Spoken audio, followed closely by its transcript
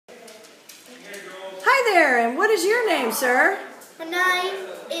there, and what is your name, sir? My name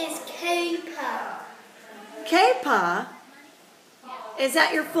is Cooper. Kapa? Is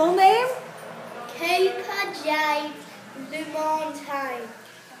that your full name? Cooper J. Lumontaine.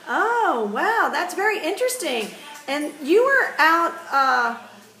 Oh, wow, that's very interesting. And you were out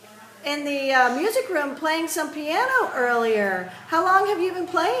in the music room playing some piano earlier. How long have you been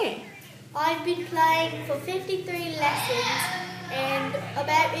playing? I've been playing for 53 lessons and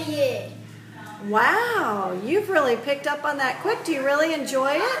about a year. Wow, you've really picked up on that quick. Do you really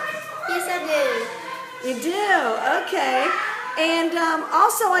enjoy it? Yes, I do. You do? Okay. And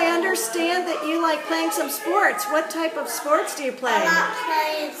also I understand that you like playing some sports. What type of sports do you play? I like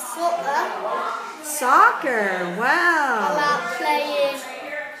playing soccer. Soccer, wow. I like playing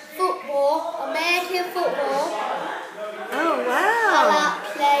football, American football. Oh, I wow. like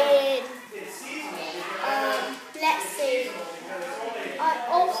playing, let's see. I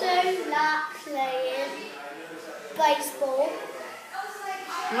also like playing baseball.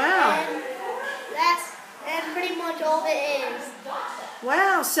 Wow. And that's pretty much all it is.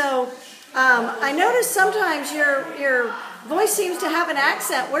 Wow, so I noticed sometimes your voice seems to have an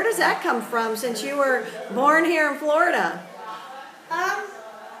accent. Where does that come from since you were born here in Florida? I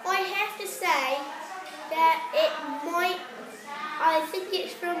have to say that I think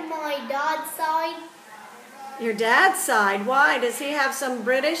it's from my dad's side. Your dad's side. Why? Does he have some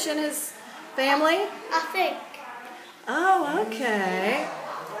British in his family? I think. Oh, okay.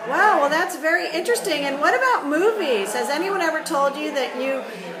 Wow, well that's very interesting. And what about movies? Has anyone ever told you that you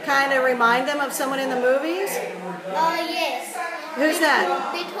kind of remind them of someone in the movies? Yes. Who's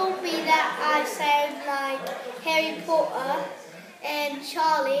that? They told me that I sound like Harry Potter and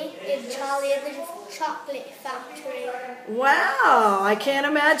Charlie in Charlie and the Chocolate Factory. Wow, I can't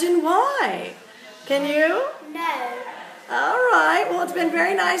imagine why. Can you? No. All right, well it's been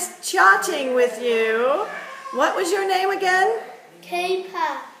very nice chatting with you. What was your name again?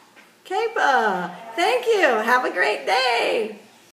 Cooper. Kapa. Thank you. Have a great day.